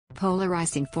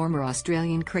Polarising former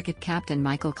Australian cricket captain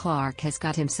Michael Clarke has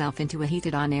got himself into a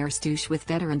heated on-air stoush with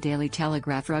veteran Daily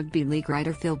Telegraph Rugby League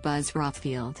writer Phil Buzz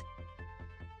Rothfield.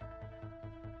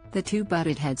 The two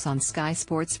butted heads on Sky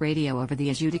Sports Radio over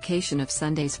the adjudication of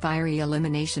Sunday's fiery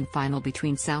elimination final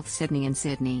between South Sydney and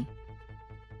Sydney.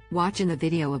 Watch in the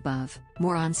video above.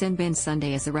 More on Sin Bin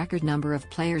Sunday as a record number of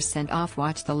players sent off.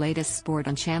 Watch the latest sport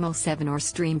on Channel 7 or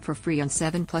stream for free on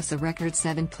 7 Plus. A record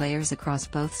 7 players across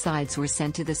both sides were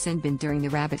sent to the Sin Bin during the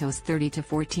Rabbitohs'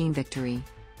 30-14 victory.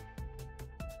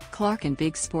 Clarke and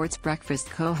Big Sports Breakfast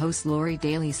co-host Laurie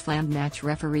Daly slammed match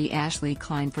referee Ashley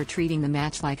Klein for treating the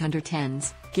match like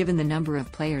under-10s, given the number of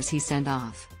players he sent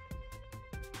off.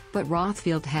 But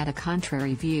Rothfield had a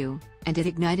contrary view, and it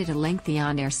ignited a lengthy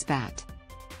on-air spat.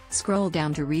 Scroll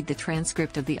down to read the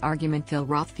transcript of the argument. Phil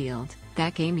Rothfield: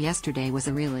 that game yesterday was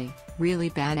a really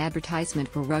bad advertisement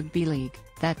for rugby league,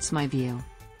 that's my view.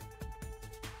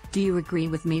 Do you agree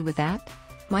with me with that?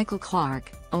 Michael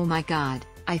Clarke: oh my god,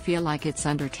 I feel like it's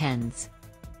under 10s.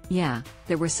 Yeah,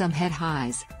 there were some head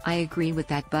highs, I agree with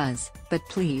that, Buzz, but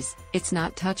please, it's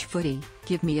not touch footy,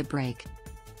 give me a break.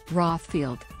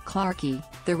 Rothfield: Clarky,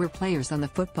 there were players on the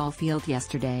football field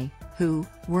yesterday who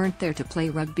weren't there to play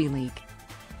rugby league.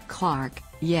 Clarke: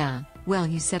 yeah, well,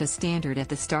 you set a standard at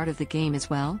the start of the game as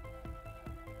well.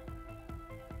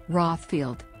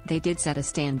 Rothfield: they did set a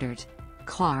standard.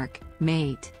 Clarke: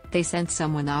 mate, they sent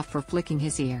someone off for flicking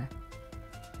his ear.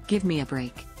 Give me a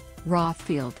break.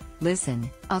 Rothfield: listen,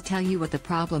 I'll tell you what the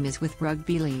problem is with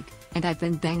rugby league, and I've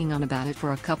been banging on about it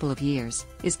for a couple of years,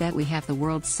 is that we have the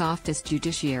world's softest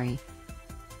judiciary.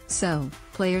 So,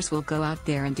 players will go out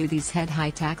there and do these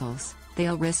head-high tackles,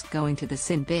 they'll risk going to the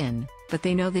sin bin, but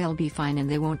they know they'll be fine and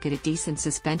they won't get a decent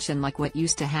suspension like what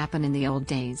used to happen in the old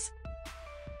days.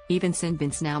 Even sin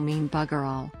bins now mean bugger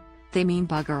all. They mean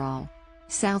bugger all.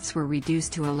 Souths were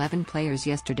reduced to 11 players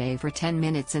yesterday for 10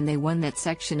 minutes and they won that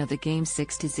section of the game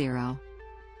 6-0.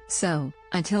 So,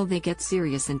 until they get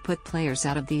serious and put players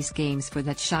out of these games for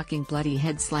that shocking bloody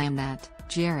head slam that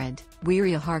Jared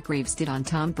Waerea-Hargreaves did on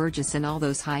Tom Burgess and all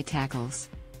those high tackles.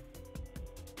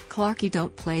 Clarky,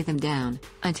 don't play them down.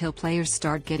 Until players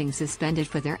start getting suspended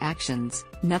for their actions,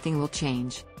 nothing will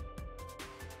change.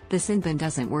 The sin bin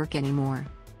doesn't work anymore.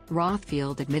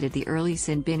 Rothfield admitted the early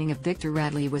sin binning of Victor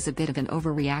Radley was a bit of an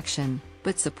overreaction,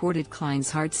 but supported Klein's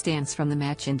hard stance from the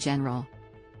match in general.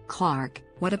 Clarke: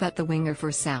 what about the winger for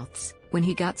Souths, when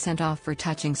he got sent off for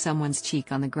touching someone's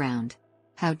cheek on the ground?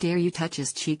 How dare you touch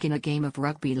his cheek in a game of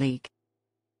rugby league?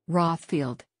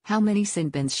 Rothfield: how many sin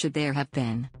bins should there have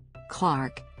been?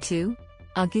 Clarke: 2?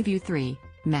 I'll give you 3,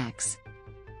 max.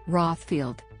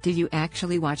 Rothfield: did you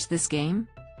actually watch this game?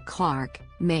 Clarke: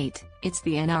 mate, it's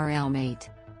the NRL, mate.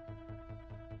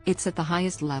 It's at the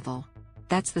highest level.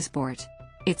 That's the sport.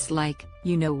 It's like,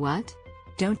 you know what?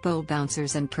 Don't bowl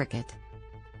bouncers and cricket.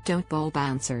 Don't bowl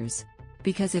bouncers.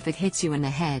 Because if it hits you in the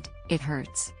head, it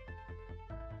hurts.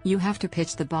 You have to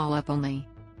pitch the ball up only.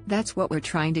 That's what we're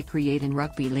trying to create in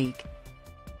rugby league.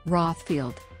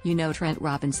 Rothfield: you know Trent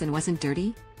Robinson wasn't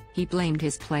dirty? He blamed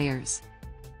his players.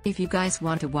 If you guys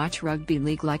want to watch rugby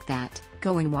league like that,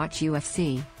 go and watch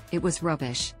UFC, it was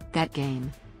rubbish, that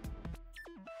game.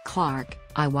 Clarke: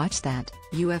 I watched that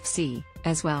UFC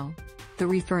as well. The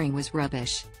refereeing was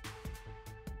rubbish.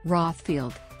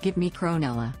 Rothfield: give me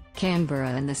Cronulla, Canberra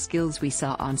and the skills we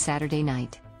saw on Saturday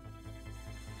night.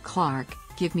 Clarke: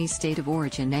 give me state of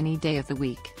origin any day of the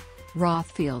week.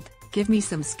 Rothfield: give me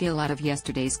some skill out of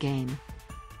yesterday's game.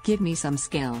 Give me some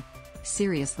skill.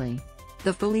 Seriously.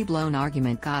 The fully blown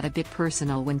argument got a bit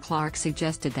personal when Clarke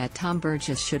suggested that Tom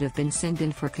Burgess should have been sent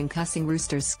in for concussing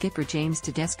Roosters skipper James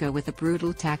Tedesco with a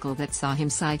brutal tackle that saw him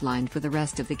sidelined for the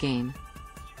rest of the game.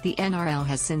 The NRL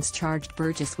has since charged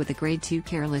Burgess with a Grade 2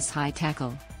 careless high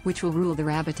tackle, which will rule the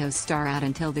Rabbitohs star out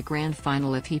until the grand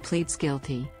final if he pleads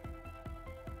guilty.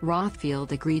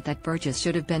 Rothfield agreed that Burgess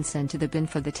should have been sent to the bin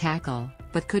for the tackle,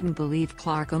 but couldn't believe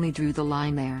Clarke only drew the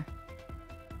line there.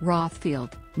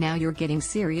 Rothfield: now you're getting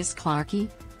serious, Clarky?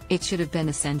 It should have been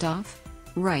a send-off?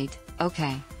 Right,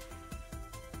 okay.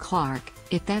 Clarke: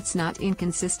 if that's not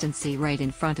inconsistency right in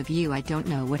front of you, I don't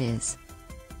know what is.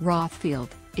 Rothfield: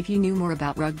 if you knew more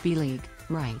about rugby league,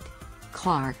 right.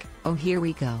 Clarke: oh, here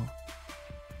we go.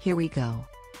 Here we go.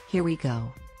 Here we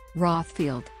go.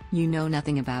 Rothfield: you know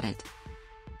nothing about it.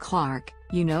 Clarke: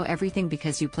 you know everything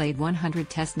because you played 100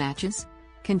 test matches?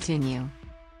 Continue.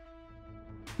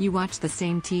 You watch the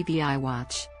same TV I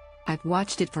watch. I've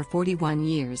watched it for 41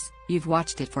 years, you've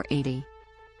watched it for 80.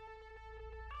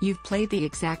 You've played the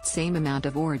exact same amount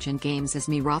of Origin games as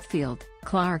me. Rothfield: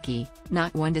 Clarky,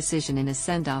 not one decision in a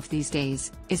send-off these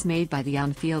days is made by the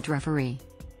on-field referee.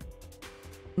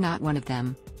 Not one of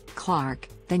them. Clarke,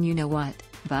 then you know what,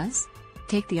 Buzz?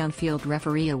 Take the on-field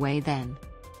referee away then.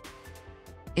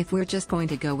 If we're just going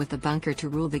to go with the bunker to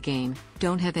rule the game,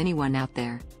 don't have anyone out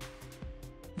there.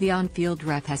 The on-field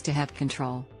ref has to have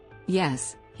control.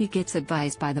 Yes, he gets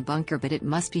advised by the bunker, but it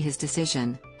must be his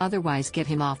decision, otherwise get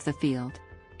him off the field.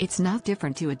 It's not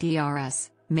different to a DRS,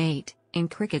 mate, in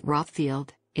cricket, Rothfield,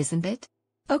 isn't it?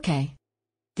 Okay.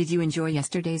 Did you enjoy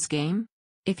yesterday's game?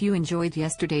 If you enjoyed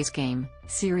yesterday's game,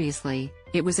 seriously,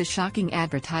 it was a shocking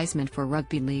advertisement for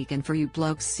rugby league and for you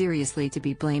blokes seriously to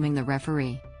be blaming the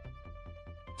referee.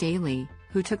 Daly,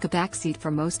 who took a backseat for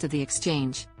most of the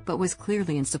exchange, but was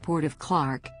clearly in support of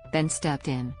Clarke, then stepped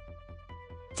in.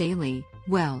 Daly,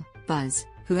 well, Buzz,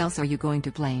 who else are you going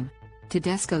to blame?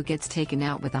 Tedesco gets taken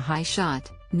out with a high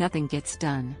shot, nothing gets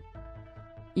done.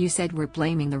 You said we're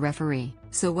blaming the referee,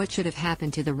 so what should have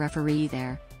happened to the referee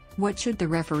there? What should the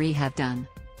referee have done?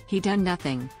 He done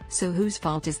nothing, so whose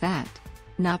fault is that?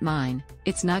 Not mine,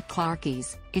 it's not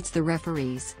Clarke's, it's the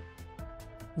referee's.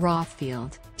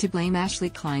 Rothfield, to blame Ashley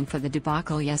Klein for the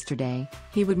debacle yesterday,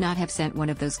 he would not have sent one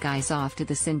of those guys off to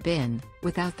the sin bin,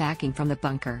 without backing from the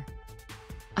bunker.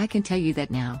 I can tell you that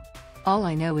now. All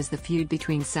I know is the feud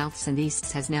between Souths and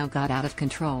Easts has now got out of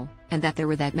control, and that there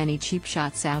were that many cheap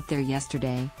shots out there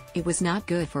yesterday. It was not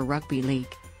good for rugby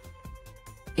league.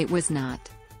 It was not.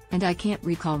 And I can't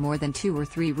recall more than 2 or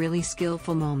 3 really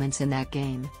skillful moments in that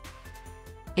game.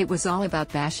 It was all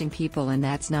about bashing people, and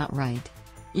that's not right.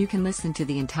 You can listen to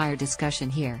the entire discussion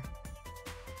here.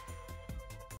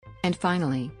 And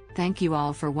finally, thank you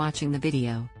all for watching the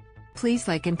video. Please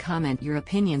like and comment your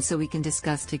opinion so we can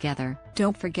discuss together.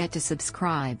 Don't forget to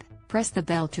subscribe, press the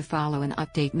bell to follow and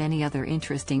update many other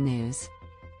interesting news.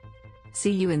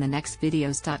 See you in the next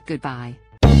videos. Goodbye.